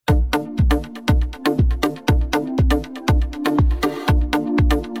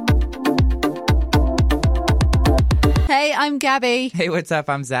Hey, I'm Gabby. Hey, what's up?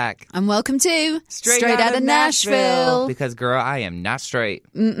 I'm Zach. And welcome to Straight Outta Nashville. Because, girl, I am not straight.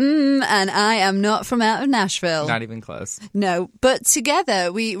 And I am not from out of Nashville. Not even close. No, but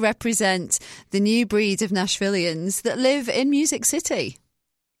together we represent the new breed of Nashvillians that live in Music City.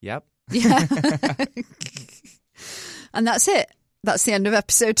 Yep. Yeah. And that's it. That's the end of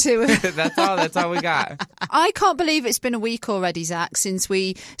episode 2. That's all we got. I can't believe it's been a week already, Zach, since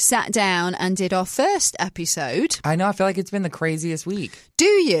we sat down and did our first episode. I know. I feel like it's been the craziest week. Do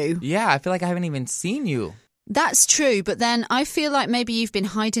you? Yeah. I feel like I haven't even seen you. That's true, but then I feel like maybe you've been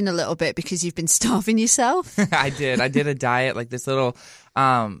hiding a little bit because you've been starving yourself. I did a diet, like this little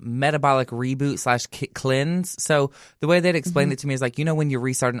metabolic reboot / cleanse. So the way they'd explained it to me is like, you know, when you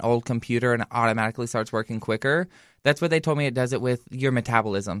restart an old computer and it automatically starts working quicker, that's what they told me it does it with your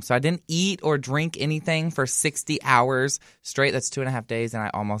metabolism. So I didn't eat or drink anything for 60 hours straight. That's 2.5 days, and I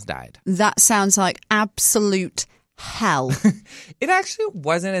almost died. That sounds like absolute hell. It actually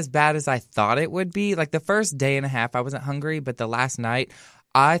wasn't as bad as I thought it would be. Like the first day and a half, I wasn't hungry, but the last night,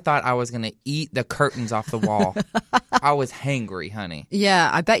 I thought I was going to eat the curtains off the wall. I was hangry, honey. Yeah,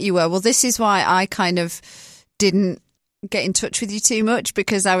 I bet you were. Well, this is why I kind of didn't get in touch with you too much,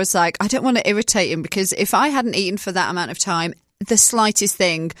 because I was like, I don't want to irritate him, because if I hadn't eaten for that amount of time, the slightest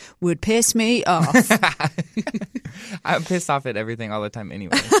thing would piss me off. I'm pissed off at everything all the time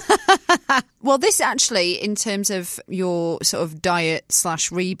anyway. Well, this actually, in terms of your sort of diet /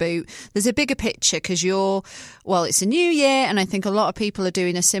 reboot, there's a bigger picture, because it's a new year, and I think a lot of people are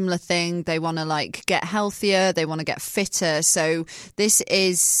doing a similar thing. They want to like get healthier, they want to get fitter. So this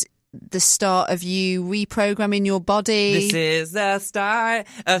is the start of you reprogramming your body. This is the start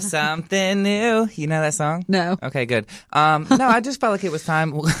of something new. You know that song? No. Okay, good. No, I just felt like it was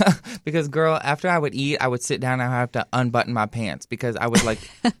time because, girl, after I would eat, I would sit down and I would have to unbutton my pants because I would like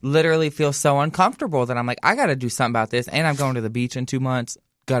literally feel so uncomfortable that I'm like, I got to do something about this. And I'm going to the beach in 2 months.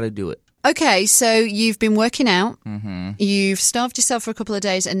 Got to do it. Okay, so you've been working out, Mm-hmm. You've starved yourself for a couple of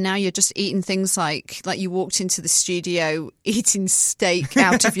days, and now you're just eating things like you walked into the studio eating steak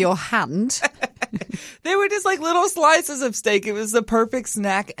out of your hand. They were just like little slices of steak. It was the perfect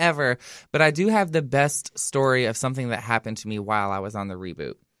snack ever. But I do have the best story of something that happened to me while I was on the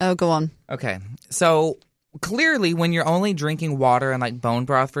reboot. Oh, go on. Okay, so clearly when you're only drinking water and like bone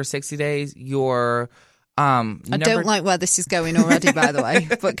broth for 60 days, you're... I don't like where this is going already, by the way,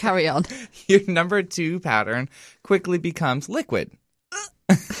 but carry on. Your number 2 pattern quickly becomes liquid.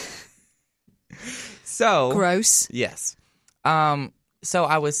 So gross. Yes. So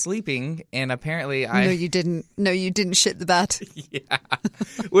I was sleeping, and apparently No, you didn't. No, you didn't shit the bed. Yeah.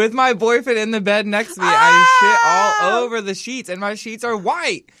 With my boyfriend in the bed next to me, I shit all over the sheets, and my sheets are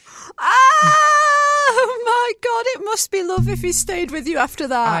white. Oh my God, it must be love if he stayed with you after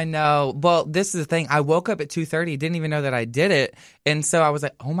that. I know. Well, this is the thing. I woke up at 2:30, didn't even know that I did it. And so I was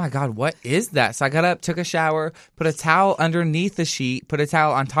like, oh my God, what is that? So I got up, took a shower, put a towel underneath the sheet, put a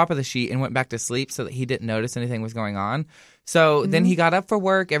towel on top of the sheet, and went back to sleep so that he didn't notice anything was going on. So then he got up for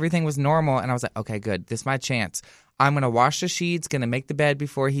work. Everything was normal. And I was like, okay, good. This is my chance. I'm going to wash the sheets, going to make the bed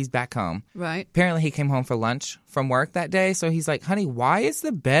before he's back home. Right. Apparently, he came home for lunch from work that day. So he's like, honey, why is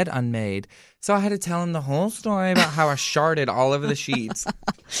the bed unmade? So I had to tell him the whole story about how I sharted all over the sheets.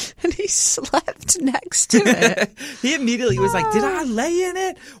 And he slept next to it. He immediately was like, did I lay in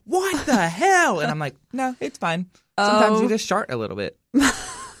it? What the hell? And I'm like, no, it's fine. Sometimes you just shart a little bit.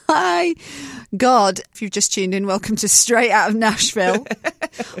 Hi, God. If you've just tuned in, welcome to Straight Out of Nashville.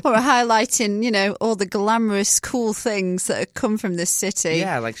 We're highlighting, all the glamorous, cool things that have come from this city.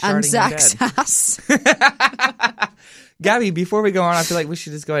 Yeah, like and sharting Zach's in bed. ass. Gabby, before we go on, I feel like we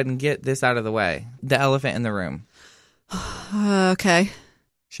should just go ahead and get this out of the way. The elephant in the room. Okay.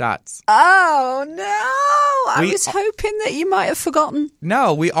 Shots. Oh, no. I was hoping that you might have forgotten.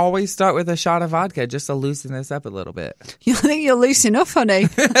 No, we always start with a shot of vodka just to loosen this up a little bit. I think you're loose enough, honey.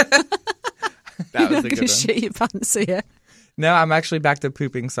 That was You're a not good going to one. shit your pants here. No, I'm actually back to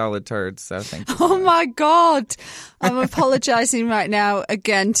pooping solid turds, so thank you. Oh, my God. I'm apologising right now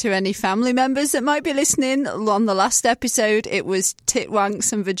again to any family members that might be listening. On the last episode, it was tit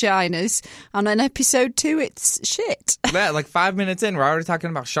wanks and vaginas. And on episode 2, it's shit. Yeah, like 5 minutes in, we're already talking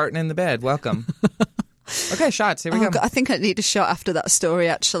about sharting in the bed. Welcome. Okay, shots. Here we go. God, I think I need a shot after that story,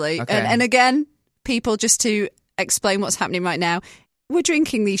 actually. Okay. And again, people, just to explain what's happening right now, we're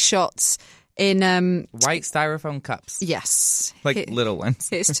drinking these shots in white styrofoam cups. Yes, Like little ones.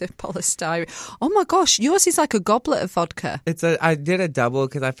 Here's to polystyrene. Oh my gosh, yours is like a goblet of vodka. I did a double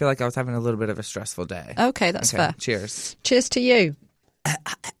because I feel like I was having a little bit of a stressful day. Okay, that's fair. Cheers. Cheers to you. I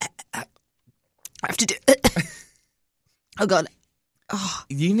have to do. Oh God.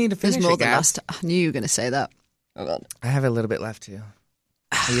 You need to finish There's more it, than Gab. last. I knew you were going to say that. Oh, God. I have a little bit left, too.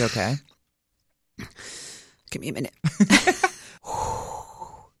 Are you okay? Give me a minute.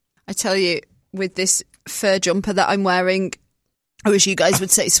 I tell you, with this fur jumper that I'm wearing, or as you guys would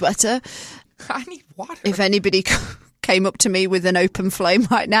say, sweater, I need water. if anybody came up to me with an open flame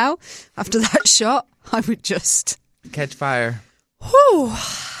right now, after that shot, I would just... Catch fire. Whew.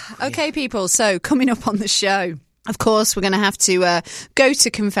 Okay, people, so coming up on the show, of course, we're going to have to go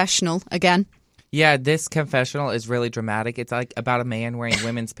to confessional again. Yeah, this confessional is really dramatic. It's like about a man wearing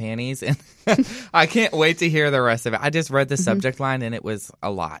women's panties, and I can't wait to hear the rest of it. I just read the subject line, and it was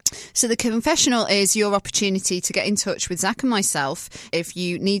a lot. So the confessional is your opportunity to get in touch with Zach and myself if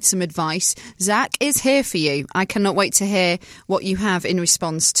you need some advice. Zach is here for you. I cannot wait to hear what you have in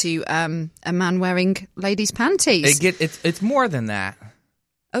response to a man wearing ladies' panties. It's more than that.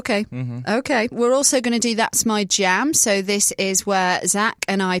 Okay. Okay. We're also going to do That's My Jam. So this is where Zach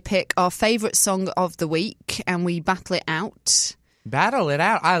and I pick our favourite song of the week and we battle it out. Battle it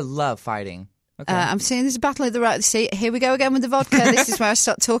out? I love fighting. Okay. I'm saying there's a battle at the right seat. Here we go again with the vodka. This is where I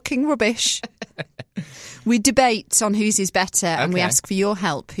start talking rubbish. We debate on whose is better and we ask for your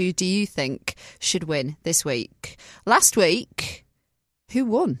help. Who do you think should win this week? Last week, who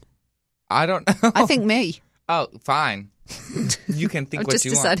won? I don't know. I think me. Oh, fine. You can think what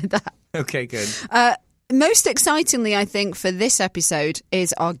you want. I've just decided that. Okay, good. Most excitingly, I think, for this episode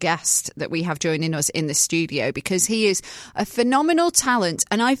is our guest that we have joining us in the studio because he is a phenomenal talent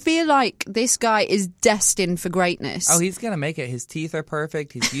and I feel like this guy is destined for greatness. Oh, he's going to make it. His teeth are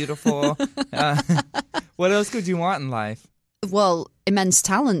perfect. He's beautiful. What else could you want in life? Well, immense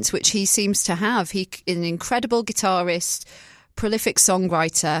talent, which he seems to have. He's an incredible guitarist, prolific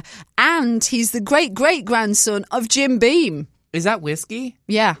songwriter, and he's the great-great-grandson of Jim Beam. Is that whiskey?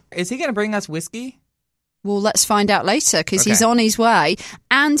 Yeah. Is he going to bring us whiskey? Well, let's find out later because he's on his way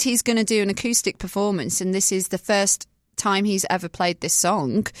and he's going to do an acoustic performance and this is the first time he's ever played this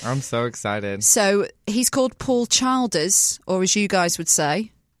song. I'm so excited. So he's called Paul Childers, or as you guys would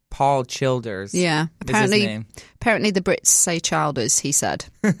say. Paul Childers. Yeah. Apparently, is his name. Apparently the Brits say Childers, he said.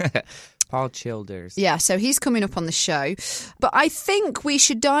 Paul Childers. Yeah, so he's coming up on the show. But I think we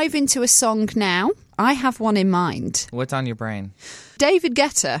should dive into a song now. I have one in mind. What's on your brain? David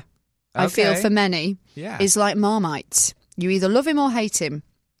Guetta, I feel for many, is like Marmite. You either love him or hate him.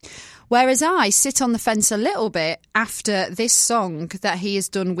 Whereas I sit on the fence a little bit after this song that he has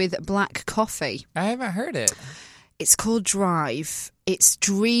done with Black Coffee. I haven't heard it. It's called Drive. It's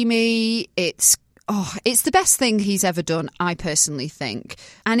dreamy. It's the best thing he's ever done, I personally think.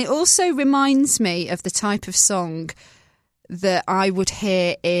 And it also reminds me of the type of song that I would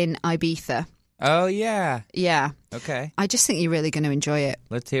hear in Ibiza. Oh, yeah. Yeah. Okay. I just think you're really going to enjoy it.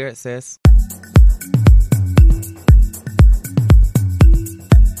 Let's hear it, sis.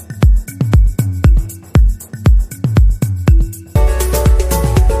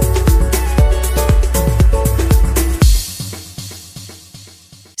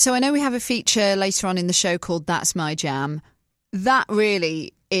 So I know we have a feature later on in the show called That's My Jam. That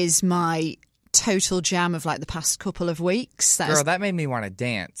really is my total jam of like the past couple of weeks. Girl, that made me want to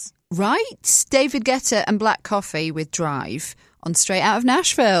dance. Right? David Guetta and Black Coffee with Drive on Straight Out of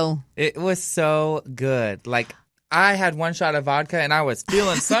Nashville. It was so good. Like, I had one shot of vodka and I was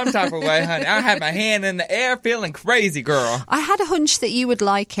feeling some type of way, honey. I had my hand in the air feeling crazy, girl. I had a hunch that you would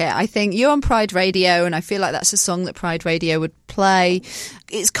like it. I think you're on Pride Radio and I feel like that's a song that Pride Radio would play.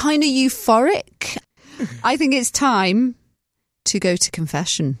 It's kind of euphoric. I think it's time to go to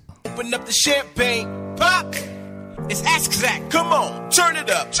confession. Open up the champagne, pop. It's Ask Zach. Come on, turn it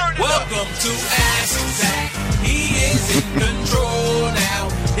up. Welcome to Ask Zach. He is in control now.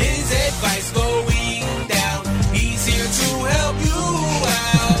 His advice going down. He's here to help you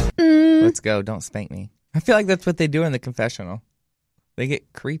out. Let's go. Don't spank me. I feel like that's what they do in the confessional. They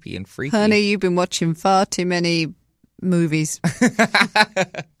get creepy and freaky. Honey, you've been watching far too many movies.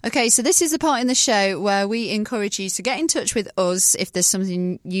 Okay, so this is the part in the show where we encourage you to get in touch with us if there's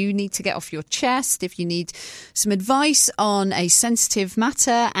something you need to get off your chest, if you need some advice on a sensitive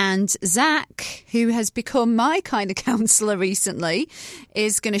matter. And Zach, who has become my kind of counsellor recently,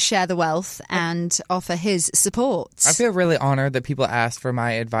 is going to share the wealth and offer his support. I feel really honored that people ask for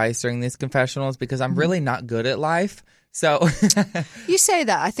my advice during these confessionals because I'm really not good at life. So you say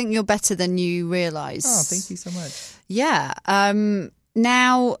that. I think you're better than you realise. Oh, thank you so much. Yeah.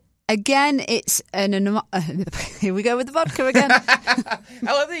 Now, again, it's here we go with the vodka again. I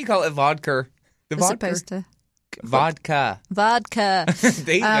love that you call it vodka. As opposed to vodka. Vodka.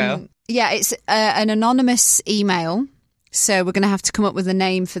 There you go. Yeah, it's an anonymous email. So we're going to have to come up with a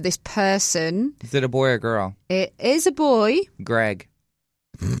name for this person. Is it a boy or girl? It is a boy. Greg.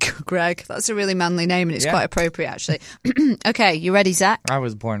 Greg. That's a really manly name, and it's quite appropriate, actually. Okay, you ready, Zach? I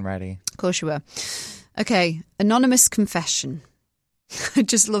was born ready. Of course you were. Okay, anonymous confession. I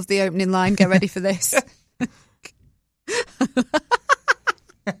just love the opening line. Get ready for this.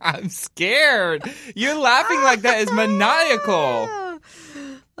 I'm scared. You're laughing like that is maniacal.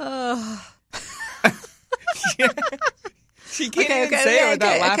 She can't even say it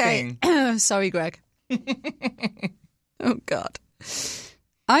without laughing. Okay. Sorry, Greg. Oh, God.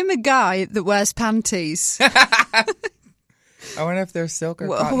 I'm a guy that wears panties. I wonder if they're silk or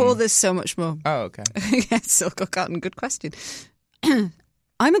cotton. Oh, there's so much more. Oh, okay. Yeah, silk or cotton. Good question.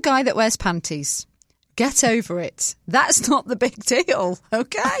 I'm a guy that wears panties. Get over it. That's not the big deal,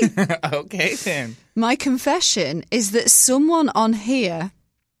 okay? Okay, then. My confession is that someone on here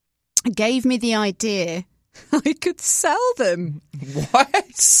gave me the idea I could sell them.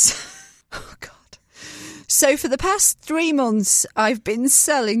 What? Oh, God. So for the past 3 months, I've been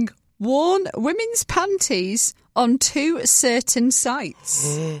selling worn women's panties on 2 certain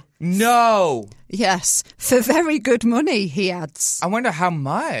sites. No. Yes, for very good money, he adds. I wonder how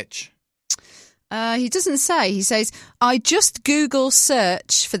much. He doesn't say. He says, I just Google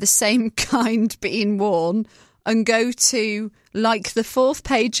search for the same kind being worn and go to, like, the 4th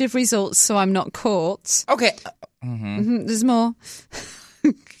page of results so I'm not caught. Okay. There's more.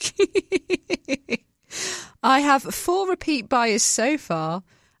 I have 4 repeat buyers so far,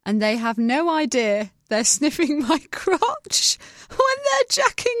 and they have no idea they're sniffing my crotch when they're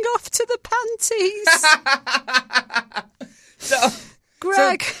jacking off to the panties.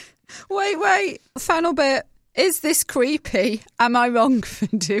 Greg, wait. Final bit. Is this creepy? Am I wrong for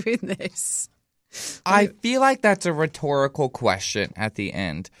doing this? I feel like that's a rhetorical question at the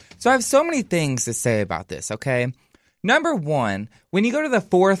end. So I have so many things to say about this, okay? Number 1, when you go to the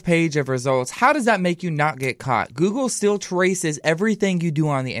 4th page of results, how does that make you not get caught? Google still traces everything you do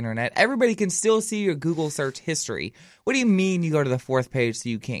on the internet. Everybody can still see your Google search history. What do you mean you go to the 4th page so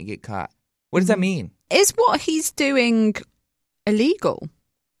you can't get caught? What does that mean? Is what he's doing illegal?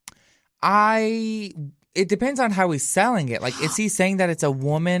 It depends on how he's selling it. Like, is he saying that it's a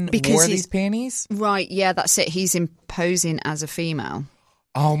woman wore these panties? Right, yeah, that's it. He's imposing as a female.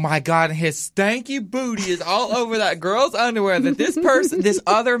 Oh my God, his stanky booty is all over that girl's underwear that this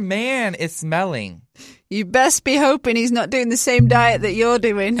other man is smelling. You best be hoping he's not doing the same diet that you're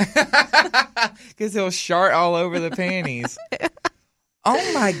doing. Because he'll shart all over the panties.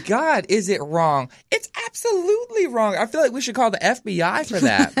 Oh my God, is it wrong? It's absolutely wrong. I feel like we should call the FBI for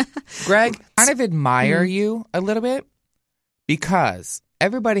that. Greg, I kind of admire you a little bit because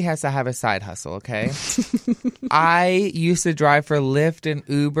everybody has to have a side hustle, okay? I used to drive for Lyft and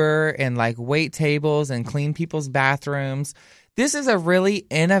Uber and like wait tables and clean people's bathrooms. This is a really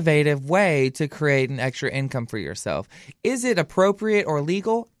innovative way to create an extra income for yourself. Is it appropriate or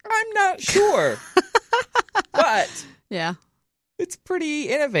legal? I'm not sure. But yeah, it's pretty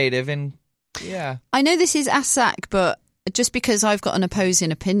innovative and yeah. I know this is ASAC, but just because I've got an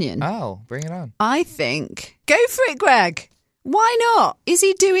opposing opinion. Oh, bring it on. I think, go for it, Greg. Why not? Is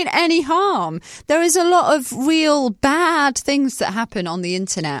he doing any harm? There is a lot of real bad things that happen on the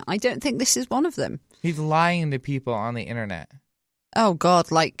internet. I don't think this is one of them. He's lying to people on the internet. Oh,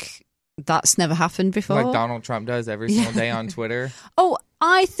 God, like that's never happened before? Like Donald Trump does every single day on Twitter? Oh,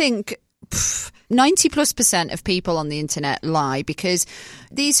 I think 90+% of people on the internet lie because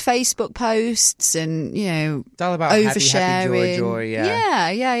these Facebook posts and, you know, it's all about oversharing. Happy, yeah.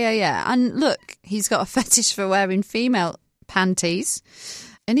 Yeah. And look, he's got a fetish for wearing female panties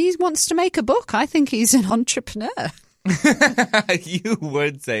and he wants to make a book. I think he's an entrepreneur. You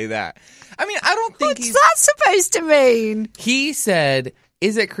would say that. I mean, I don't think What's that supposed to mean? He said,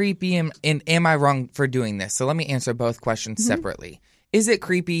 is it creepy and am I wrong for doing this? So let me answer both questions separately. Is it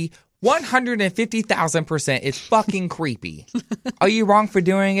creepy? 150,000%. It's fucking creepy. Are you wrong for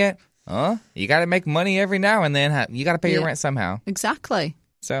doing it? You got to make money every now and then. You got to pay your rent somehow. Exactly.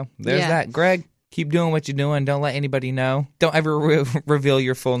 So there's that. Greg, keep doing what you're doing. Don't let anybody know. Don't ever reveal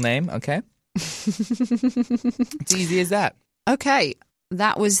your full name, okay? It's easy as that. Okay,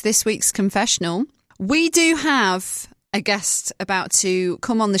 that was this week's confessional. We do have a guest about to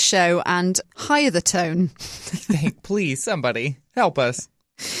come on the show and higher the tone. Please, somebody, help us.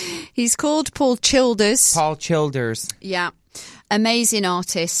 He's called Paul Childers. Paul Childers. Yeah. Amazing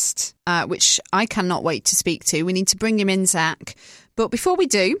artist, which I cannot wait to speak to. We need to bring him in, Zach. But before we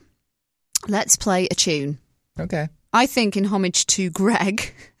do, let's play a tune. Okay. I think in homage to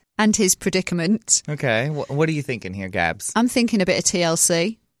Greg and his predicament. Okay. What are you thinking here, Gabs? I'm thinking a bit of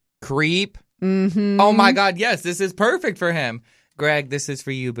TLC. Creep? Mm-hmm. Oh, my God. Yes, this is perfect for him. Greg, this is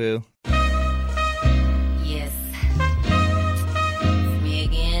for you, boo. Yes. It's me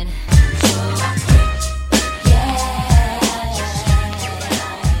again.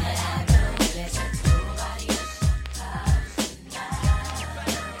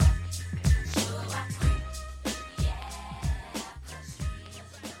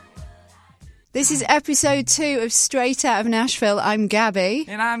 This is episode 2 of Straight Out of Nashville. I'm Gabby.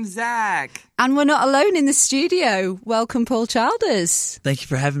 And I'm Zach. And we're not alone in the studio. Welcome, Paul Childers. Thank you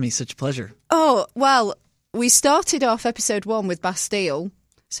for having me. Such a pleasure. Oh, well, we started off episode 1 with Bastille,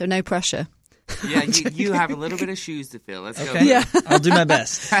 so no pressure. Yeah, you have a little bit of shoes to fill. Let's go. Yeah. I'll do my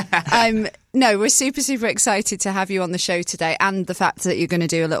best. No, we're super, super excited to have you on the show today, and the fact that you're going to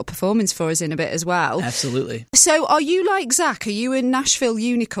do a little performance for us in a bit as well. Absolutely. So are you like Zach? Are you a Nashville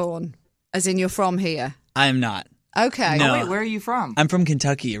unicorn, as in you're from here? I am not. Okay. No. Oh, wait, where are you from? I'm from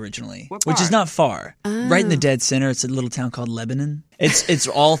Kentucky originally, What which is part? not far. Right in the dead center. It's a little town called Lebanon. It's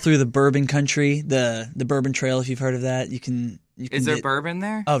all through the bourbon country, the Bourbon Trail. If you've heard of that, you can. Is there get- bourbon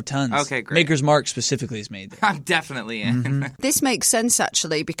there? Oh, tons. Okay, great. Maker's Mark specifically is made there. I'm definitely in. This makes sense,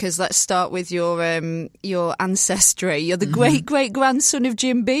 actually, because let's start with your ancestry. You're the great-great-grandson of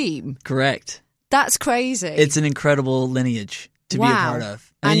Jim Beam. Correct. That's crazy. It's an incredible lineage to be a Wow. part of.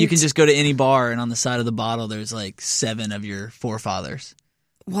 And you And- can just go to any bar, and on the side of the bottle, there's like 7 of your forefathers.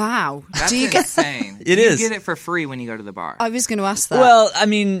 Wow. That's Do you get... insane. It you is. get it for free when you go to the bar. I was going to ask that. Well, I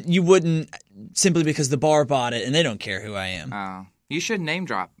mean, you wouldn't simply because the bar bought it, and they don't care who I am. Oh, you should name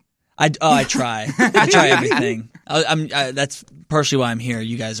drop. I try. I try everything. That's partially why I'm here.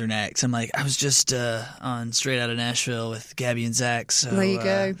 You guys are next. I'm like, I was just on Straight Out of Nashville with Gabby and Zach. So there you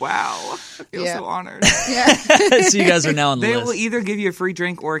go. Wow, I feel Yeah. so honored. Yeah. so you guys are now on the They list. will either give you a free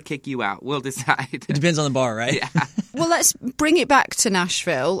drink or kick you out. We'll decide. It depends on the bar, right? Yeah. Well, let's bring it back to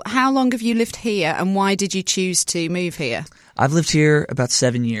Nashville. How long have you lived here, and why did you choose to move here? I've lived here about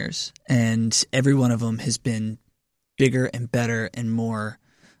 7 years, and every one of them has been bigger and better and more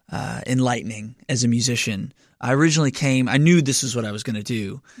enlightening as a musician. I originally came, I knew this was what I was going to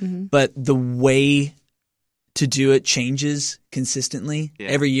do, but the way to do it changes consistently. Yeah.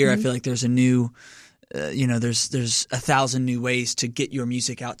 Every year I feel like there's a new, there's 1,000 new ways to get your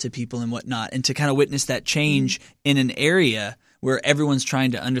music out to people and whatnot. And to kind of witness that change in an area where everyone's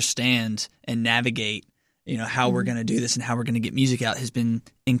trying to understand and navigate how we're going to do this and how we're going to get music out has been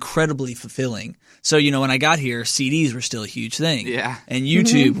incredibly fulfilling. So, when I got here, CDs were still a huge thing. Yeah. And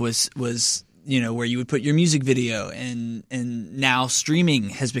YouTube was where you would put your music video, and now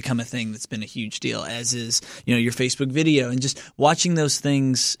streaming has become a thing that's been a huge deal, as is, your Facebook video, and just watching those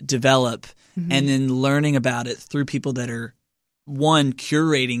things develop and then learning about it through people that are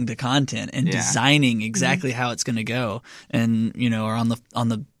curating the content and designing exactly how it's going to go, and are on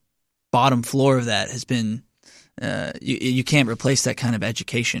the bottom floor of that has been you can't replace that kind of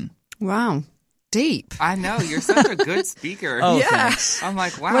education. Wow. Deep. I know, you're such a good speaker. Oh, Yeah. thanks. I'm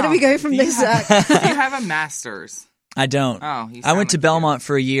like, wow. Where do we go from Do you this, have- Zach? Do you have a master's? I don't. Oh, you I sound went to like you do. Belmont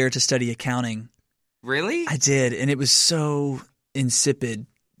for a year to study accounting. Really? I did, and it was so insipid.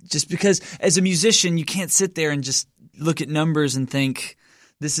 Just because as a musician, you can't sit there and just look at numbers and think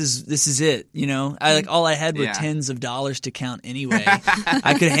this is it. All I had were Yeah. tens of dollars to count anyway.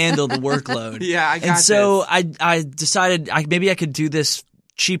 I could handle the workload. Yeah, I got And so this. I decided maybe I could do this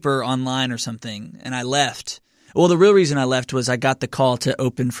cheaper online or something, and I left. Well, the real reason I left was I got the call to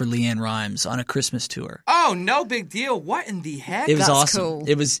open for Leanne Rimes on a Christmas tour. Oh, no big deal. What in the heck? It was That's awesome. cool.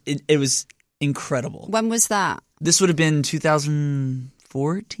 It was incredible. When was that? This would have been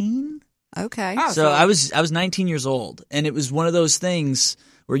 2014. Okay. Oh, So I was 19 years old, and it was one of those things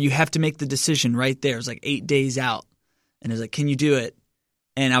where you have to make the decision right there. It was like 8 days out, and it was like, can you do it?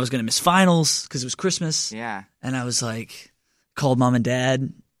 And I was going to miss finals because it was Christmas, Yeah. and I was like, called mom and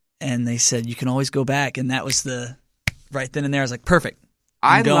dad, and they said you can always go back, and that was the right then and there. I was like, perfect.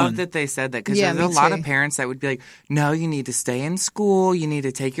 I I'm love going. that they said that because Yeah, there's a me lot too. of parents that would be like, no, you need to stay in school. You need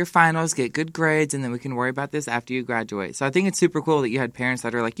to take your finals, get good grades, and then we can worry about this after you graduate. So I think it's super cool that you had parents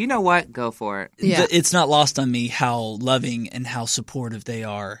that are like, you know what? Go for it. Yeah. It's not lost on me how loving and how supportive they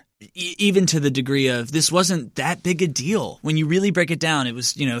are. Even to the degree of this wasn't that big a deal. When you really break it down, it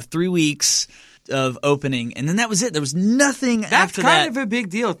was 3 weeks of opening, and then that was it. There was nothing That's after kind that. of a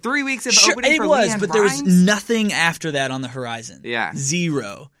big deal. 3 weeks of Sure, opening it for was, Leanne but there was Rimes? nothing after that on the horizon. Yeah.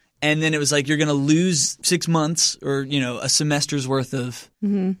 Zero. And then it was like you're going to lose 6 months or a semester's worth of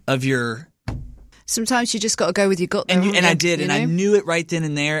your Sometimes you just got to go with your gut. and though, I haven't did, you and I know? knew it right then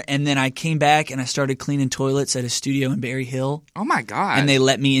and there. And then I came back and I started cleaning toilets at a studio in Berry Hill. Oh, my God. And they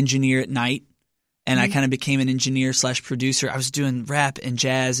let me engineer at night, and I kind of became an engineer / producer. I was doing rap and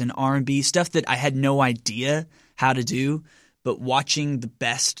jazz and R&B stuff that I had no idea how to do, but watching the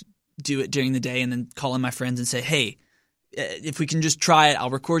best do it during the day, and then calling my friends and say, hey, if we can just try it, I'll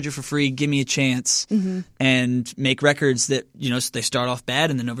record you for free, give me a chance, and make records that, so they start off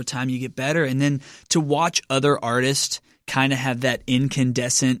bad and then over time you get better. And then to watch other artists kind of have that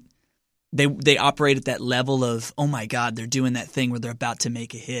incandescent they operate at that level of, oh my God, they're doing that thing where they're about to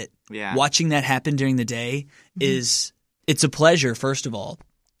make a hit. Yeah. Watching that happen during the day it's a pleasure, first of all.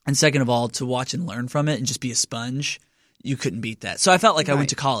 And second of all, to watch and learn from it and just be a sponge, you couldn't beat that. So I felt like I went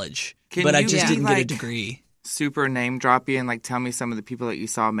to college, but I just didn't get a degree. Super name droppy and like tell me some of the people that you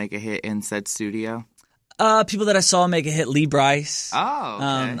saw make a hit in said studio. People that I saw make a hit, Lee Brice. Oh,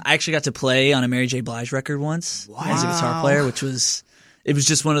 okay. I actually got to play on a Mary J. Blige record once as a guitar player, which was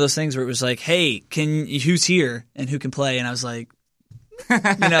just one of those things where it was like, hey, who's here and who can play? And I was like,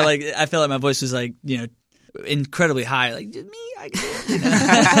 like I felt like my voice was like, incredibly high, like me, I can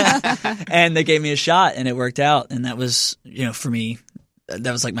do it. And they gave me a shot and it worked out. And that was, for me,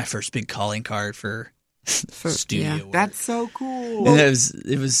 that was like my first big calling card for studio work. That's so cool. And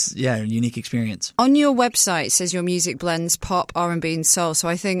it was a unique experience. On your website, it says your music blends pop, R&B and soul. So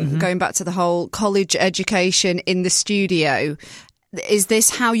I think going back to the whole college education in the studio, is this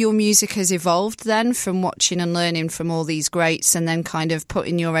how your music has evolved then, from watching and learning from all these greats and then kind of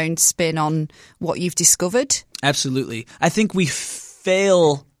putting your own spin on what you've discovered? Absolutely. I think we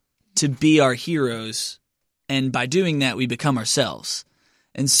fail to be our heroes, and by doing that, we become ourselves.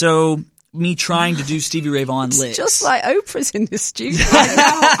 And so me trying to do Stevie Ray Vaughan licks. Just like Oprah's in the studio.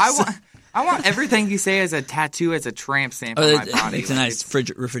 I want everything you say as a tattoo, as a tramp stamp on my body. It's a nice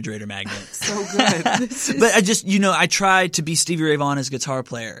refrigerator magnet. So good. But I just, I try to be Stevie Ray Vaughan as a guitar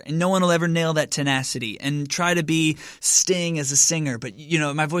player, and no one will ever nail that tenacity, and try to be Sting as a singer, but,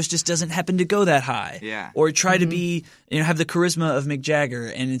 my voice just doesn't happen to go that high. Yeah. Or try to be, have the charisma of Mick Jagger,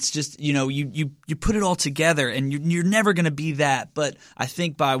 and it's just, you put it all together, and you're never going to be that. But I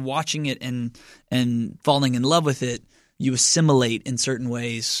think by watching it and falling in love with it, you assimilate in certain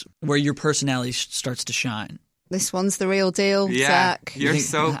ways where your personality starts to shine. This one's the real deal, Zach. You're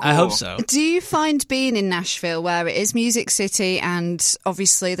so cool. I hope so. Do you find being in Nashville, where it is Music City, and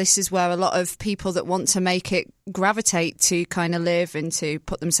obviously this is where a lot of people that want to make it gravitate to kind of live and to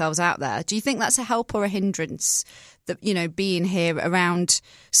put themselves out there, do you think that's a help or a hindrance, that, being here around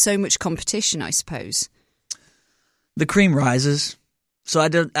so much competition, I suppose? The cream rises. So I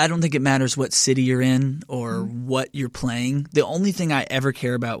don't think it matters what city you're in or what you're playing. The only thing I ever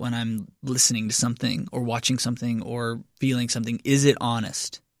care about when I'm listening to something or watching something or feeling something, is it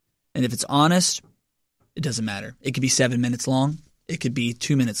honest? And if it's honest, it doesn't matter. It could be 7 minutes long. It could be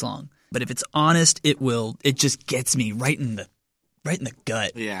 2 minutes long. But if it's honest, it just gets me right in the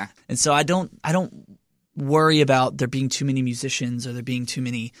gut. Yeah. And so I don't worry about there being too many musicians or there being too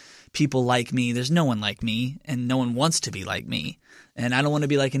many people like me. There's no one like me, and no one wants to be like me. And I don't want to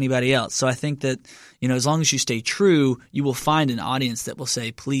be like anybody else. So I think that, as long as you stay true, you will find an audience that will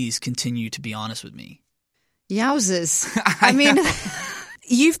say, please continue to be honest with me. Yowzers. I mean,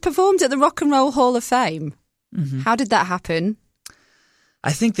 you've performed at the Rock and Roll Hall of Fame. Mm-hmm. How did that happen?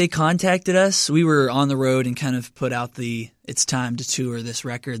 I think they contacted us. We were on the road and kind of put out it's time to tour this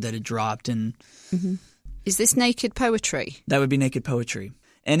record that had dropped. And Is this Naked Poetry? That would be Naked Poetry.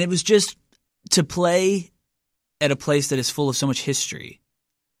 And it was just to play at a place that is full of so much history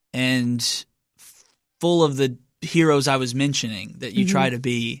and full of the heroes I was mentioning that you try to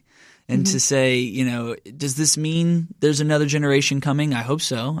be, and to say, does this mean there's another generation coming? I hope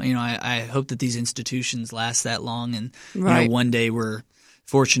so. I hope that these institutions last that long, and one day we're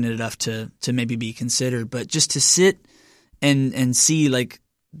fortunate enough to maybe be considered. But just to sit and see, like,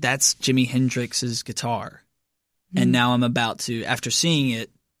 that's Jimi Hendrix's guitar. And now I'm about to, after seeing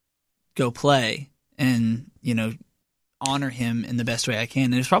it, go play and, honor him in the best way I can.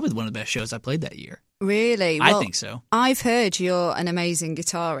 And it's probably one of the best shows I played that year. Really? Well, I think so. I've heard you're an amazing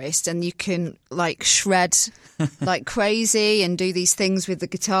guitarist, and you can like shred like crazy and do these things with the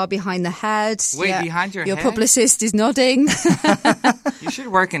guitar behind the head. Wait, behind your head? Your publicist is nodding. You should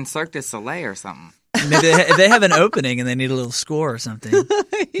work in Cirque du Soleil or something. Maybe if they have an opening and they need a little score or something,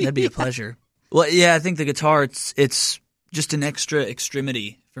 that'd be a pleasure. Well, yeah, I think the guitar, it's just an extra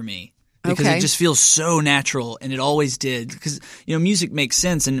extremity for me. Because it just feels so natural, and it always did. Because, music makes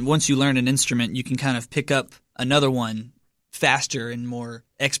sense, and once you learn an instrument, you can kind of pick up another one faster and more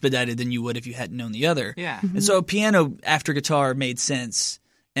expedited than you would if you hadn't known the other. Yeah. And so piano after guitar made sense,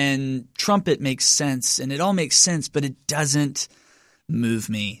 and trumpet makes sense, and it all makes sense, but it doesn't move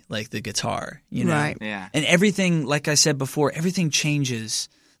me like the guitar, Right. Yeah. And everything, like I said before, everything changes.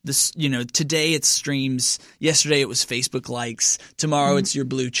 Today it's streams. Yesterday it was Facebook likes. Tomorrow it's your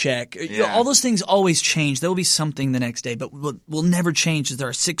blue check. Yeah. All those things always change. There will be something the next day, but we'll never change. There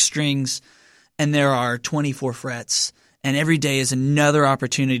are 6 strings and there are 24 frets. And every day is another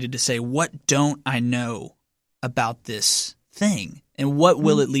opportunity to say, what don't I know about this thing? and what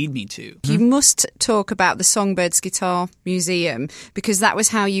will it lead me to? You must talk about the Songbirds Guitar Museum, because that was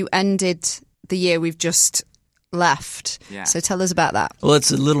how you ended the year we've just left. Yeah. So tell us about that. Well,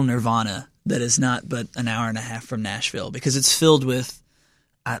 it's a little nirvana that is not but an hour and a half from Nashville, because it's filled with,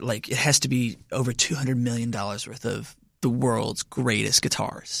 it has to be over $200 million worth of the world's greatest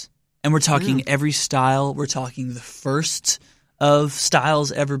guitars. And we're talking every style. We're talking the first of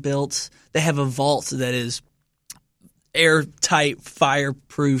styles ever built. They have a vault that is airtight,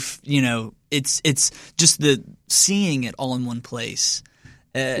 fireproof. It's just the seeing it all in one place.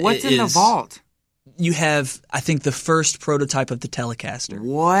 What's in the vault? You have, I think, the first prototype of the Telecaster.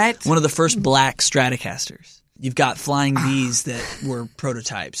 What? One of the first black Stratocasters. You've got Flying V's that were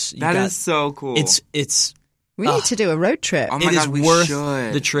prototypes. That is so cool. It's We need to do a road trip. Oh my it God, is we worth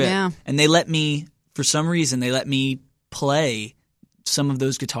should. the trip. Yeah. And they let me, for some reason, play some of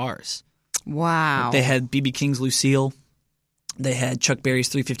those guitars. Wow. They had B.B. King's Lucille. They had Chuck Berry's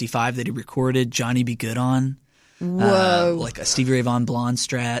 355 that he recorded Johnny Be Good on. Whoa. Like a Stevie Ray Vaughan Blonde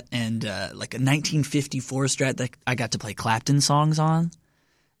Strat, and like a 1954 Strat that I got to play Clapton songs on.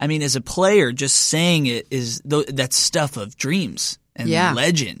 I mean, as a player, just saying it is that stuff of dreams and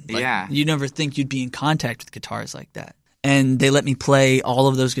legend. Yeah. You never think you'd be in contact with guitars like that. And they let me play all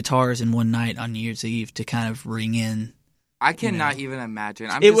of those guitars in one night on New Year's Eve to kind of ring in. I cannot even imagine.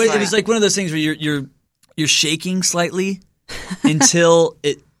 It was like one of those things where you're shaking slightly until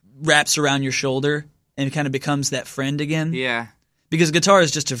it wraps around your shoulder and it kind of becomes that friend again. Yeah. Because guitar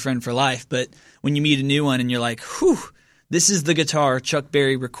is just a friend for life, but when you meet a new one and you're like, whew, this is the guitar Chuck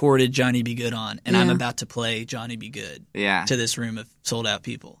Berry recorded Johnny Be Good on, and I'm about to play Johnny Be Good to this room of sold-out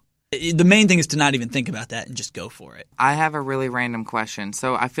people. The main thing is to not even think about that and just go for it. I have a really random question.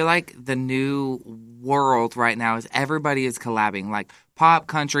 So I feel like the new world right now is everybody is collabing. Like pop,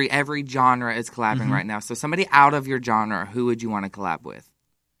 country, every genre is collabing right now. So somebody out of your genre, who would you want to collab with?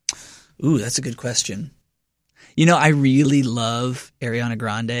 Ooh, that's a good question. I really love Ariana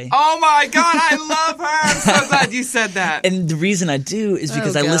Grande. Oh my God, I love her. I'm so glad you said that. And the reason I do is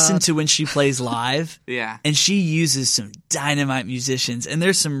because I listen to when she plays live. Yeah. And she uses some dynamite musicians. And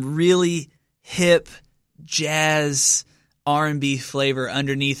there's some really hip jazz R&B flavor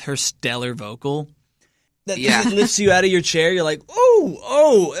underneath her stellar vocal. That lifts you out of your chair. You're like,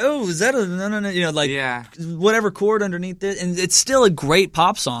 oh, is that a no? Whatever chord underneath it. And it's still a great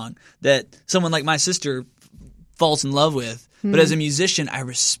pop song that someone like my sister falls in love with. But as a musician, I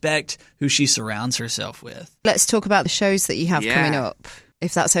respect who she surrounds herself with. Let's talk about the shows that you have coming up,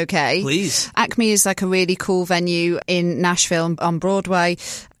 if that's okay. Please. Acme is like a really cool venue in Nashville on Broadway,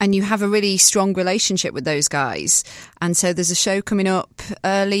 and you have a really strong relationship with those guys. And so there's a show coming up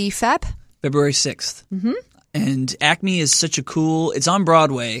early February 6th. Mm-hmm. And Acme is such a cool – it's on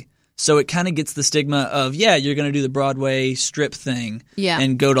Broadway, so it kind of gets the stigma of, you're going to do the Broadway strip thing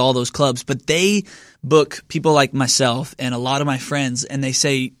and go to all those clubs. But they book people like myself and a lot of my friends, and they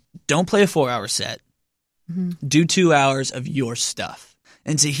say, don't play a 4-hour set. Mm-hmm. Do 2 hours of your stuff.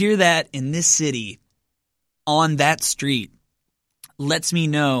 And to hear that in this city on that street lets me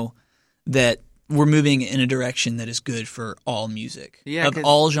know that we're moving in a direction that is good for all music. Yeah, of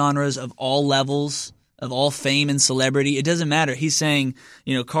all genres, of all levels, of all fame and celebrity. It doesn't matter. He's saying,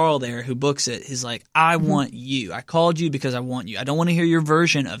 Carl there who books it, he's like, I want you. I called you because I want you. I don't want to hear your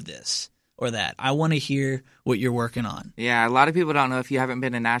version of this or that. I want to hear what you're working on. Yeah, a lot of people don't know, if you haven't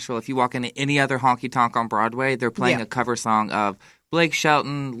been to Nashville, if you walk into any other honky-tonk on Broadway, they're playing a cover song of Blake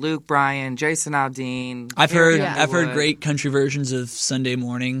Shelton, Luke Bryan, Jason Aldean. I've heard great country versions of Sunday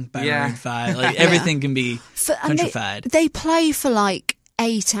Morning by Maroon 5. Like everything can be countrified. They play for like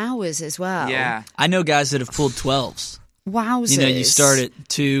 8 hours as well. Yeah. I know guys that have pulled 12s. Wowzers. You start at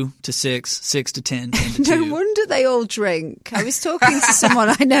 2 to 6, 6 to 10, 10 to 2. No wonder they all drink. I was talking to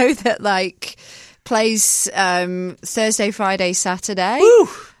someone I know that plays Thursday, Friday, Saturday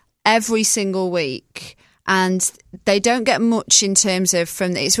every single week. And they don't get much in terms of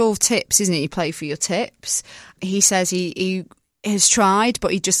it's all tips, isn't it? You play for your tips. He says he has tried,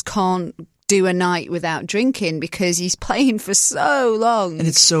 but he just can't do a night without drinking because he's playing for so long. And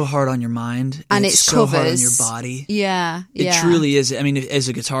it's so hard on your mind. And it's so hard on your body. Yeah. It truly is. I mean, as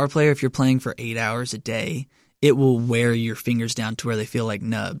a guitar player, if you're playing for 8 hours a day, it will wear your fingers down to where they feel like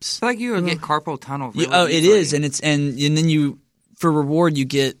nubs. I feel like you would get carpal tunnel really it is. And and then you, for reward, you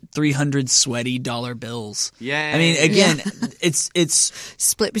get 300 sweaty dollar bills. Yeah. I mean, again, it's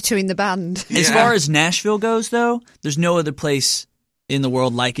split between the band. As far as Nashville goes, though, there's no other place in the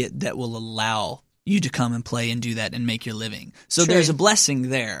world like it that will allow you to come and play and do that and make your living. So there's a blessing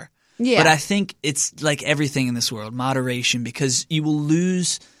there. Yeah. But I think it's like everything in this world, moderation, because you will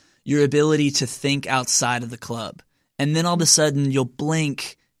lose your ability to think outside of the club. and then all of a sudden you'll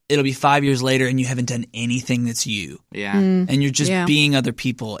blink. It'll be 5 years later, and you haven't done anything that's you. Yeah. And you're just Yeah. being other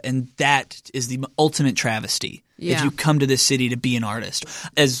people, and that is the ultimate travesty. If Yeah. you come to this city to be an artist,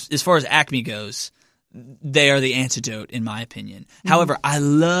 as far as Acme goes, they are the antidote, in my opinion. However, I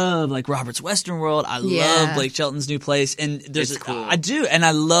love like Robert's Western World. I Yeah. love Blake Shelton's new place, and there's It's cool. I do, and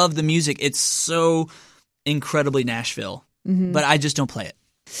I love the music. It's so incredibly Nashville, but I just don't play it.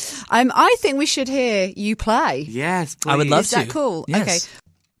 I think we should hear you play. Yes, please. I would love Is that to. cool? Yes.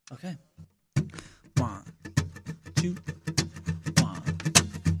 Okay. Okay. 1, 2, 1.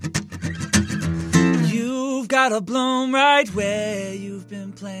 You've got to bloom right where you've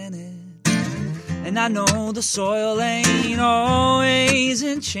been planted. And I know the soil ain't always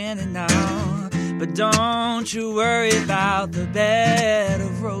enchanted now. But don't you worry about the bed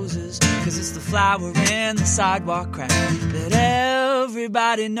of roses, 'cause it's the flower in the sidewalk crack that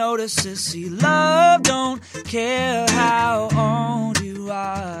everybody notices. See, love don't care how old you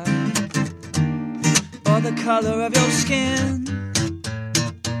are or the color of your skin.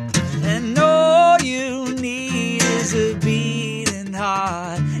 And all you need is a beating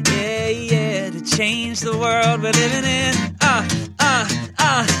heart, yeah, to change the world we're living in.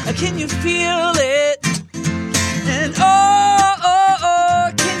 Can you feel it? And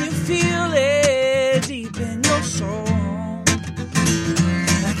can you feel it deep in your soul?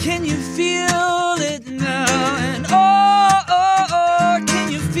 Can you feel it now? And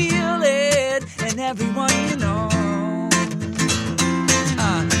can you feel it in everyone you know?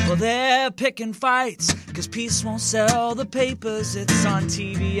 Well, they're picking fights, 'cause peace won't sell the papers. It's on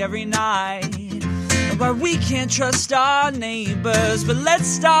TV every night. Why we can't trust our neighbors, but let's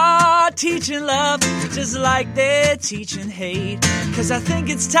start teaching love just like they're teaching hate. 'Cause I think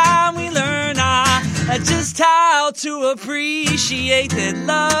it's time we learn just how to appreciate that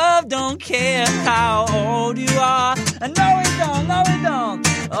love don't care how old you are. No, it don't,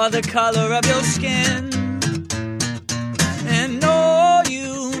 or the color of your skin. And all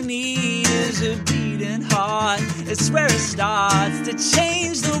you need is a beating heart. It's where it starts to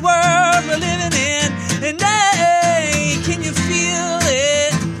change the world we're living in. And hey, can you feel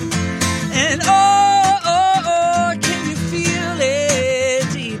it? And can you feel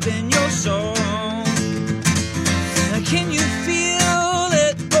it deep in your soul? Can you feel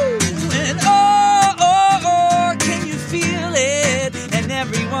it? And can you feel it? And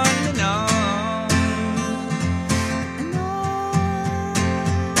everyone you know. And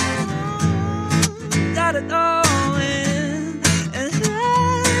da-da-da.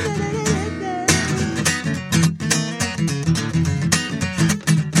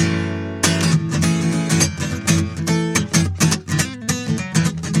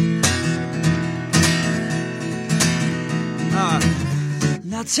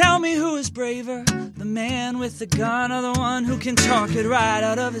 Now tell me who is braver, the man with the gun or the one who can talk it right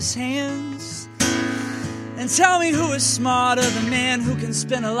out of his hands? And tell me who is smarter, the man who can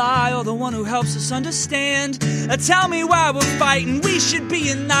spin a lie or the one who helps us understand? Tell me why we're fighting, we should be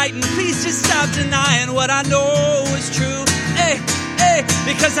uniting. Please just stop denying what I know is true. Hey,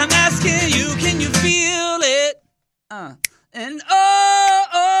 because I'm asking you, can you feel it? And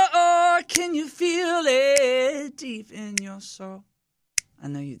can you feel it deep in your soul? I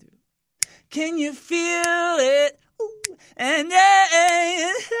know you do. Can you feel it? Ooh. And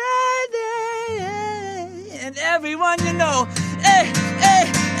everyone you know. Hey,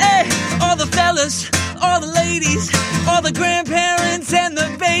 all the fellas, all the ladies, all the grandparents and the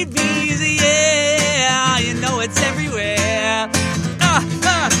babies. Yeah, you know it's everywhere.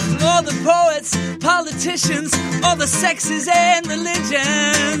 All the poets, politicians, all the sexes and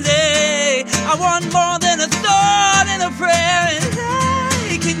religions. Hey, I want more than a thought and a prayer.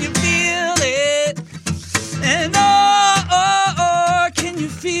 And can you feel it? And can you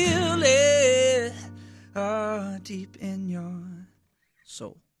feel it? Deep in your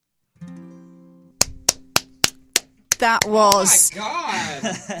soul. That was Oh my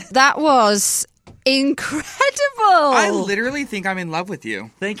God. that was incredible. I literally think I'm in love with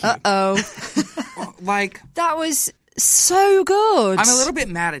you. Thank you. Like, That was so good. I'm a little bit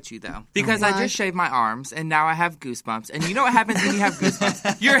mad at you, though, because I just shaved my arms, and now I have goosebumps. And you know what happens when you have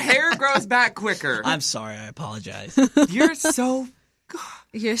goosebumps? Your hair grows back quicker. I'm sorry. I apologize. You're so...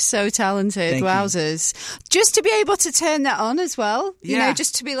 You're so talented. Thank you. Wowzers. Just to be able to turn that on as well. You Yeah. know,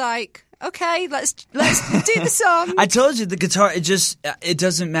 just to be like, okay, let's do the song. I told you the guitar, it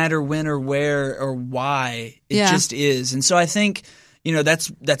doesn't matter when or where or why. It Yeah. just is. And so I think, you know, that's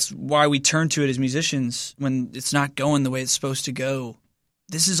why we turn to it as musicians when it's not going the way it's supposed to go.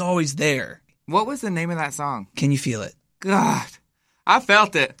 This is always there. What was the name of that song? Can you feel it? God. I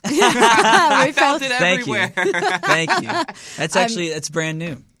felt it. We I felt it Thank you. everywhere. Thank you. That's brand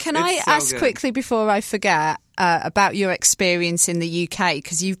new. Can It's I so ask good. quickly before I forget about your experience in the UK?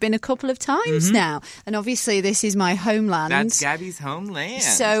 Because you've been a couple of times now, and obviously this is my homeland. That's Gabby's homeland.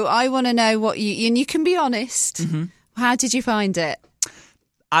 So I want to know what and you can be honest. How did you find it?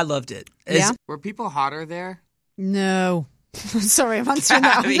 I loved it. Yeah. Were people hotter there? No. Sorry, I'm answering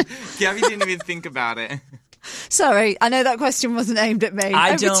that. Gabby didn't even think about it. Sorry, I know that question wasn't aimed at me.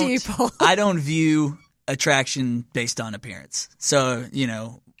 Over to you, Paul. I don't view attraction based on appearance. So,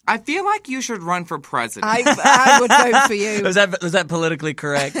 I feel like you should run for president. I would vote for you. was that politically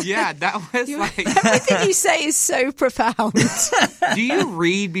correct? Yeah, that was like... Everything you say is so profound. Do you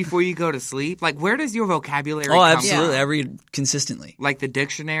read before you go to sleep? Like, where does your vocabulary Oh, come absolutely. from? I read consistently. Like the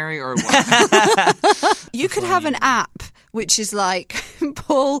dictionary or what? You could have an app which is like,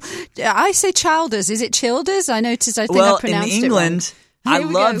 Paul, I say Childers. Is it Childers? I noticed, I think I Well, in pronounced England, it wrong. I Here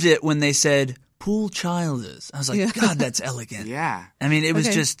we loved go. it when they said Pool Childers. I was like, God, that's elegant. Yeah. I mean, it was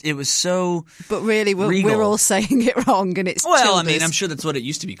Okay. it was so... But really, we're Regal. all saying it wrong, and it's Well, Childers. I mean, I'm sure that's what it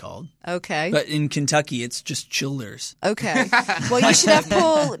used to be called. Okay. But in Kentucky, it's just Childers. Okay. Well, you should have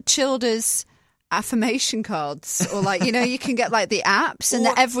Paul Childers affirmation cards, or like, you can get like the apps, and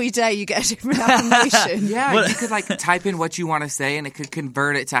every day you get a different affirmation. Yeah, you could like type in what you want to say, and it could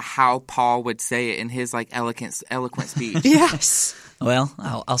convert it to how Paul would say it in his like eloquent speech. Yes. Well,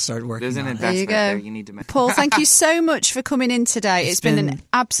 I'll start working There's an on it. investment you go. there you need to make. Paul, thank you so much for coming in today. It's been an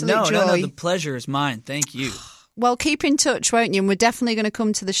absolute joy. No, the pleasure is mine. Thank you. Well, keep in touch, won't you? And we're definitely going to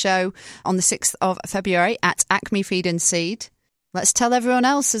come to the show on the 6th of February at Acme Feed and Seed. Let's tell everyone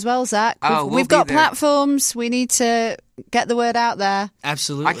else as well, Zach. We've got be there. platforms. We need to get the word out there.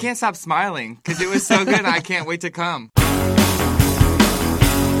 Absolutely. I can't stop smiling because it was so good. I can't wait to come.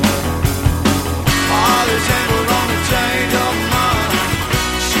 Father's handle on the chain of mine.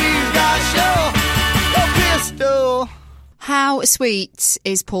 She's got your pistol. How sweet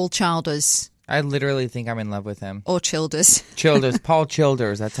is Paul Childers? I literally think I'm in love with him. Or Childers? Childers, Paul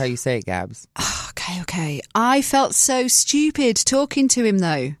Childers. That's how you say it, Gabs. Okay. I felt so stupid talking to him,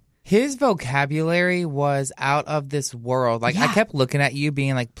 though. His vocabulary was out of this world. Like, I kept looking at you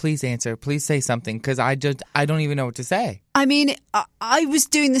being like, please answer, please say something, because I don't even know what to say. I mean, I was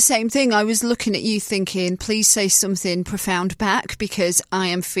doing the same thing. I was looking at you thinking, please say something profound back, because I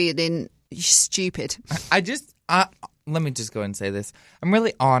am feeling stupid. Let me just go and say this. I'm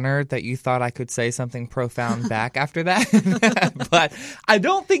really honored that you thought I could say something profound back after that. But I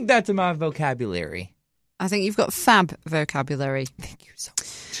don't think that's in my vocabulary. I think you've got fab vocabulary. Thank you so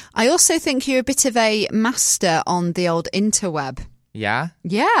much. I also think you're a bit of a master on the old interweb. Yeah?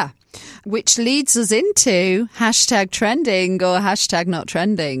 Yeah. Which leads us into hashtag trending or hashtag not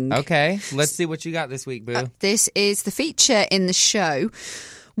trending. Okay. Let's see what you got this week, boo. This is the feature in the show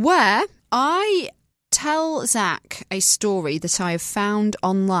where I tell Zach a story that I have found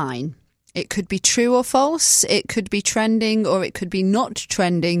online. It could be true or false. It could be trending, or it could be not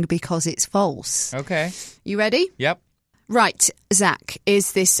trending because it's false. Okay. You ready? Yep. Right, Zach,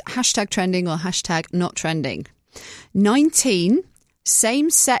 is this hashtag trending or hashtag not trending? 19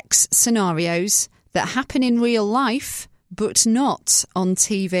 same-sex scenarios that happen in real life but not on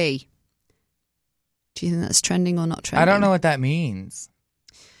TV. Do you think that's trending or not trending? I don't know what that means.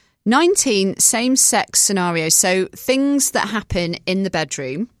 19 same-sex scenarios, so things that happen in the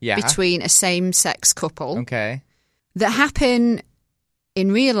bedroom Yeah. between a same-sex couple Okay. that happen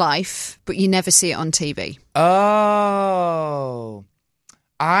in real life, but you never see it on TV. Oh.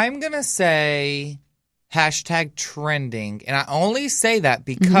 I'm going to say hashtag trending. And I only say that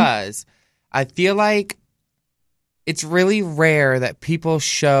because I feel like it's really rare that people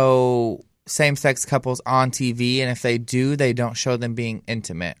show same-sex couples on TV, and if they do, they don't show them being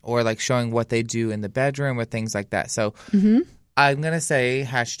intimate or like showing what they do in the bedroom or things like that. So I'm going to say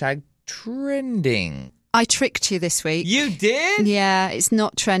hashtag trending. I tricked you this week. You did? Yeah, it's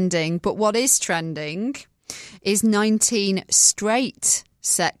not trending. But what is trending is 19 straight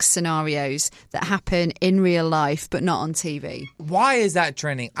sex scenarios that happen in real life but not on TV. Why is that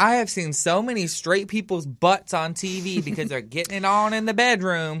trending? I have seen so many straight people's butts on TV because they're getting it on in the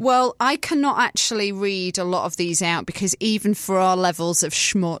bedroom. Well, I cannot actually read a lot of these out because even for our levels of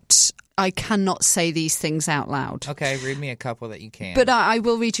schmut, I cannot say these things out loud. Okay, read me a couple that you can. But I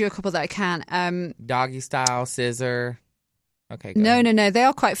will read you a couple that I can. Doggy style, scissor. Okay, go No. ahead. They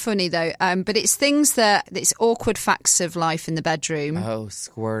are quite funny, though. But it's things it's awkward facts of life in the bedroom Oh,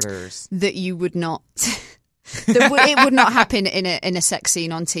 squirters. that you would not... it would not happen in a sex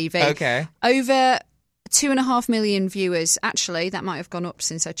scene on TV. Okay. Over 2.5 million viewers. Actually, that might have gone up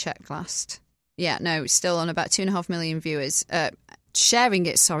since I checked last. Yeah, no, it's still on about 2.5 million viewers. Sharing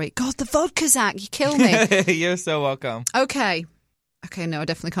it, sorry. God, the vodka, Zach, you kill me. You're so welcome. Okay, no, I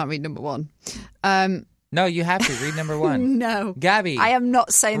definitely can't read number 1. No, you have to read number 1. No. Gabby. I am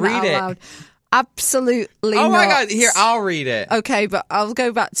not saying that read out it. loud. Absolutely Oh not. my God. Here, I'll read it. Okay, but I'll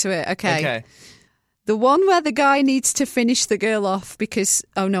go back to it. Okay. The one where the guy needs to finish the girl off because...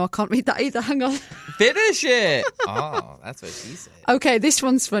 Oh, no, I can't read that either. Hang on. Finish it. Oh, that's what she said. Okay, this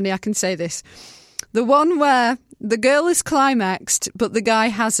one's funny. I can say this. The one where the girl has climaxed, but the guy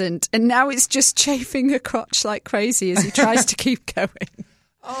hasn't, and now it's just chafing her crotch like crazy as he tries to keep going.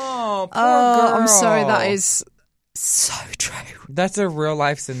 Oh, poor girl. I'm sorry. That is so true. That's a real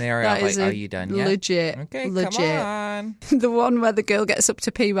life scenario. That is are you done yet? Legit. Okay, legit. come on. The one where the girl gets up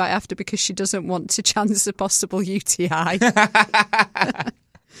to pee right after because she doesn't want to chance a possible UTI. Have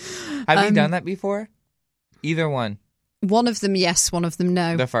you done that before? Either one. One of them, yes. One of them,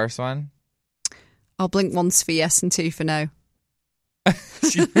 no. The first one? I'll blink once for yes and 2 for no.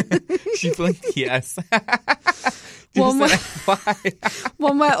 She blinked yes. One where, Why?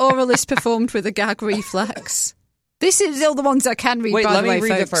 one where oral is performed with a gag reflex. This is all the ones I can read, Wait, by let the way, me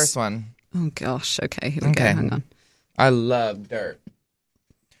read folks. the first one. Oh, gosh. Okay, here we Okay. go. Hang on. I love dirt.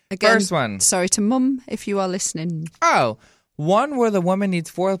 Again, First one. Sorry to Mum if you are listening. Oh, one where the woman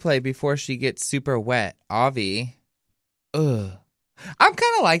needs foreplay before she gets super wet. Avi. Ugh. I'm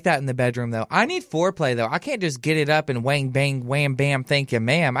kind of like that in the bedroom, though. I need foreplay, though. I can't just get it up and wang, bang, wham, bam, thank you,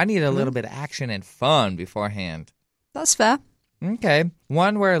 ma'am. I need a little bit of action and fun beforehand. That's fair. Okay.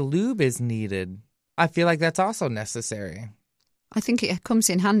 One where lube is needed. I feel like that's also necessary. I think it comes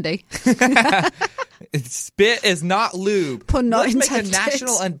in handy. Spit is not lube. Pun not Let's make a intended.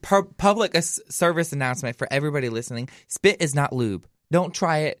 national and public service announcement for everybody listening. Spit is not lube. Don't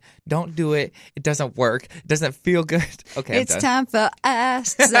try it. Don't do it. It doesn't work. It doesn't feel good. Okay, It's I'm done. time for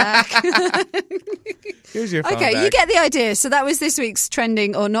Ask Zach. Here's your phone Okay, back. you get the idea. So that was this week's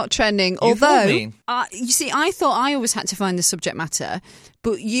trending or not trending. fooled Although, me. you see, I thought I always had to find the subject matter,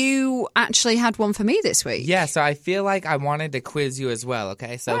 but you actually had one for me this week. Yeah, so I feel like I wanted to quiz you as well,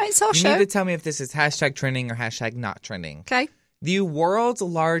 okay? So All right, it's our you show. need to tell me if this is hashtag trending or hashtag not trending. Okay. The world's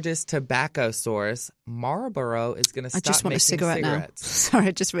largest tobacco source, Marlboro, is going to I stop just want making a cigarette cigarettes. now. Sorry,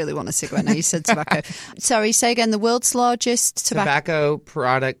 I just really want a cigarette now. You said tobacco. Sorry, say again. The world's largest Tobacco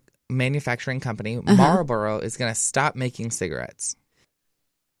product manufacturing company, Uh-huh. Marlboro, is going to stop making cigarettes.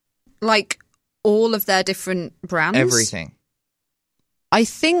 like all of their different brands. Everything. I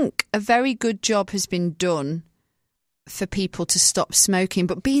think a very good job has been done for people to stop smoking.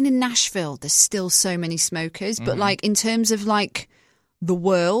 But being in Nashville, there's still so many smokers. But like in terms of like the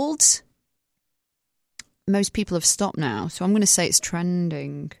world, most people have stopped now. So I'm going to say it's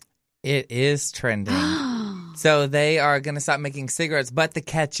trending. It is trending. So they are going to stop making cigarettes, but the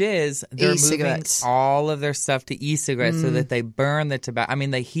catch is they're moving E-cigarettes. all of their stuff to e-cigarettes so that they burn the tobacco. I mean,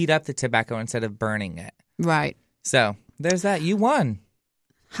 they heat up the tobacco instead of burning it. Right. So there's that. You won.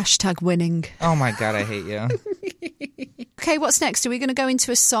 Hashtag winning. Oh my God, I hate you. Okay, what's next? Are we going to go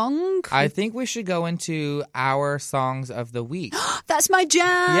into a song? I think we should go into our songs of the week. That's my jam.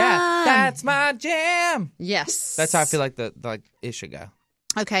 Yeah, that's my jam. Yes. That's how I feel like it should go.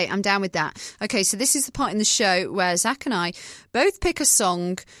 Okay, I'm down with that. Okay, so this is the part in the show where Zach and I both pick a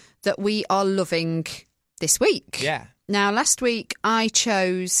song that we are loving this week. Yeah. Now, last week I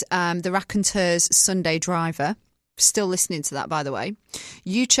chose the Raconteurs Sunday Driver. Still listening to that, by the way.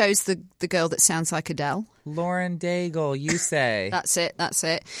 You chose the girl that sounds like Adele. Lauren Daigle, you say. That's it.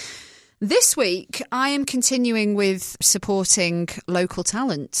 This week, I am continuing with supporting local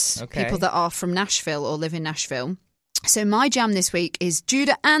talents, Okay. people that are from Nashville or live in Nashville. So my jam this week is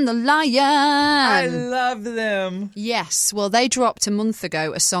Judah and the Lion. I love them. Yes, well, they dropped a month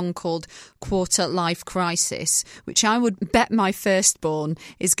ago a song called Quarter Life Crisis, which I would bet my firstborn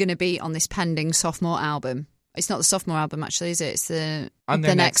is going to be on this pending sophomore album. It's not the sophomore album, actually, is it? It's On the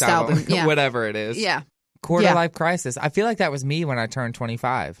their next album. Yeah. Whatever it is. Yeah. Quarter Yeah. life crisis. I feel like that was me when I turned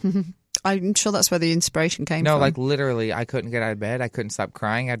 25. I'm sure that's where the inspiration came No, from. like literally, I couldn't get out of bed. I couldn't stop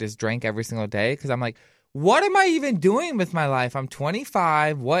crying. I just drank every single day because I'm like, what am I even doing with my life? I'm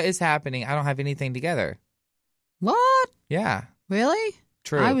 25. What is happening? I don't have anything together. What? Yeah, Really?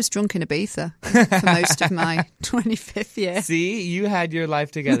 true. I was drunk in Ibiza for most of my 25th year. See, you had your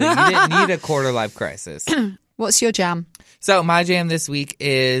life together. You didn't need a quarter life crisis. What's your jam? So my jam this week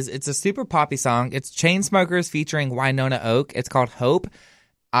it's a super poppy song. It's Chainsmokers featuring Winona Oak. It's called Hope.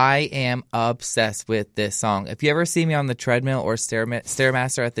 I am obsessed with this song. If you ever see me on the treadmill or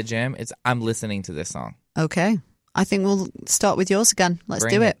Stairmaster at the gym, I'm listening to this song. Okay. I think we'll start with yours again. Let's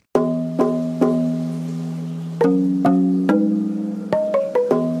Bring do it. it.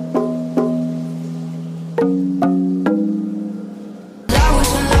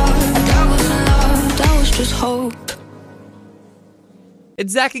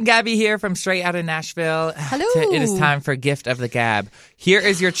 It's Zach and Gabby here from Straight Outta Nashville. Hello. It is time for Gift of the Gab. Here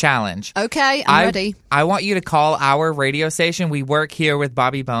is your challenge. Okay, I'm ready. I want you to call our radio station. We work here with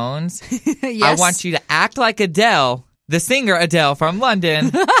Bobby Bones. Yes. I want you to act like Adele, the singer Adele from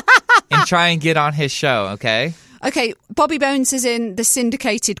London, and try and get on his show, okay? Okay, Bobby Bones is in the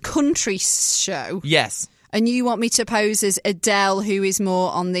syndicated country show. Yes. And you want me to pose as Adele, who is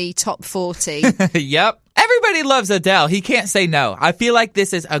more on the top 40. Yep. Everybody loves Adele. He can't say no. I feel like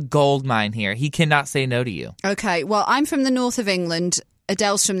this is a gold mine here. He cannot say no to you. Okay, well, I'm from the north of England.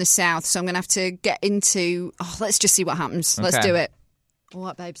 Adele's from the south, so I'm going to have to get into... Oh, let's just see what happens. Let's Okay. do it. All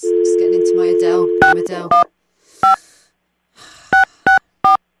right, babes. Just getting into my Adele. I'm Adele.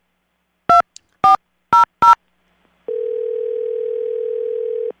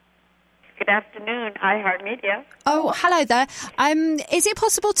 Good afternoon, iHeartMedia. Oh, hello there. Is it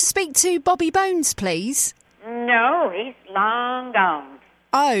possible to speak to Bobby Bones, please? No, he's long gone.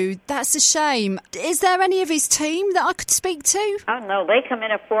 Oh, that's a shame. Is there any of his team that I could speak to? Oh, no, they come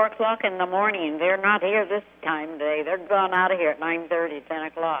in at 4 o'clock in the morning. They're not here this time today. They're gone out of here at 9:30, 10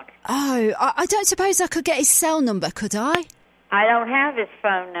 o'clock. Oh, I don't suppose I could get his cell number, could I? I don't have his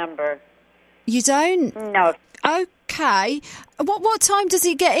phone number. You don't? No. Okay. What time does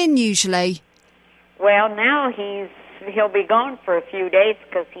he get in usually? Well, now he'll be gone for a few days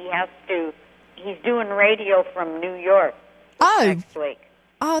because he's doing radio from New York next week.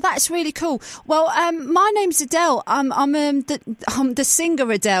 Oh, that's really cool. Well, my name's Adele. I'm the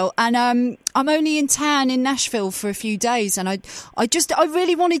singer Adele, and I'm only in town in Nashville for a few days, and I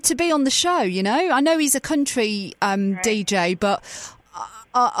really wanted to be on the show. You know, I know he's a country DJ, but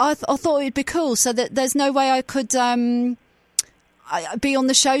I thought it'd be cool. So that there's no way I could be on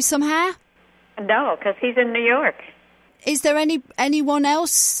the show somehow. No, because he's in New York. Is there anyone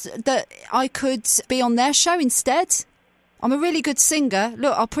else that I could be on their show instead? I'm a really good singer.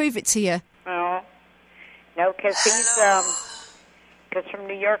 Look, I'll prove it to you. Oh, no, because from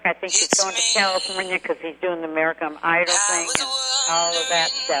New York, I think he's going to California because he's doing the American Idol thing and all of that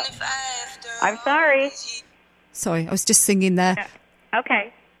stuff. I'm sorry. Sorry, I was just singing there.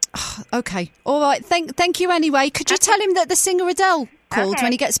 Okay. Okay. All right. Thank you anyway. Could you tell him that the singer Adele called Okay.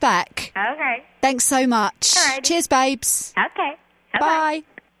 when he gets back? Okay. Thanks so much. Alrighty. Cheers, babes. Okay. Bye.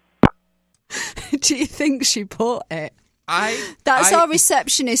 Do you think she bought it? That's I- our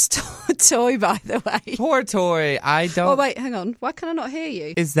receptionist toy, by the way. Poor Toy. I don't... Oh, wait, hang on. Why can I not hear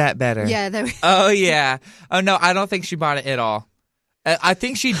you? Is that better? Yeah, there we Oh, yeah. Oh, no, I don't think she bought it at all. I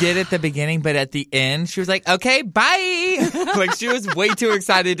think she did at the beginning, but at the end, she was like, okay, bye. Like, she was way too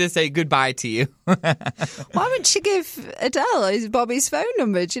excited to say goodbye to you. Why wouldn't she give Adele Bobby's phone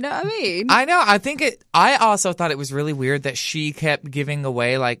number? Do you know what I mean? I know. I also thought it was really weird that she kept giving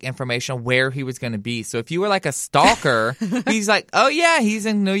away, like, information on where he was going to be. So if you were, like, a stalker, he's like, oh, yeah, he's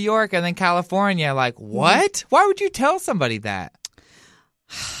in New York and then California. Like, what? Why would you tell somebody that?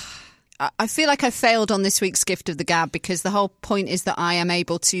 I feel like I failed on this week's Gift of the Gab because the whole point is that I am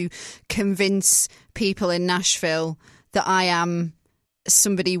able to convince people in Nashville that I am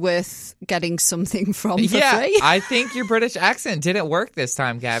somebody worth getting something from for free. I think your British accent didn't work this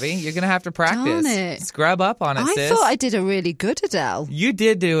time, Gabby. You're going to have to practice. Darn it. Scrub up on it, I sis. thought I did a really good Adele. You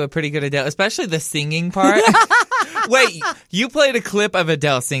did do a pretty good Adele, especially the singing part. Wait, you played a clip of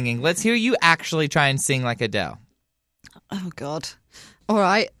Adele singing. Let's hear you actually try and sing like Adele. Oh, God. All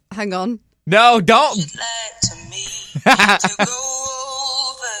right. Hang on. No, don't.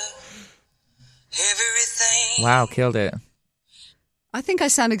 Wow, killed it. I think I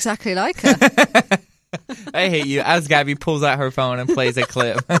sound exactly like her. I hate you. As Gabby pulls out her phone and plays a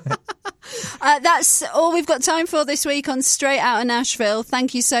clip. That's all we've got time for this week on Straight Outta Nashville.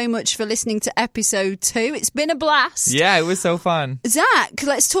 Thank you so much for listening to episode 2. It's been a blast. Yeah, it was so fun. Zach,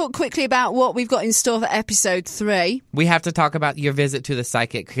 let's talk quickly about what we've got in store for episode 3. We have to talk about your visit to the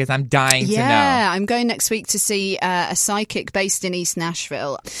psychic because I'm dying to know. Yeah, I'm going next week to see a psychic based in East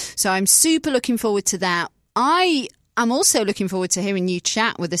Nashville. So I'm super looking forward to that. I'm also looking forward to hearing you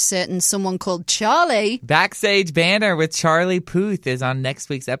chat with a certain someone called Charlie. Backstage banner with Charlie Puth is on next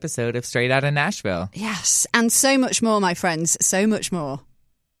week's episode of Straight Outta Nashville. Yes, and so much more, my friends. So much more.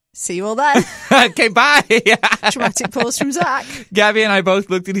 See you all then. Okay, bye. Dramatic pause from Zach. Gabby and I both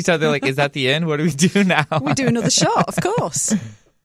looked at each other like, is that the end? What do we do now? We do another shot, of course.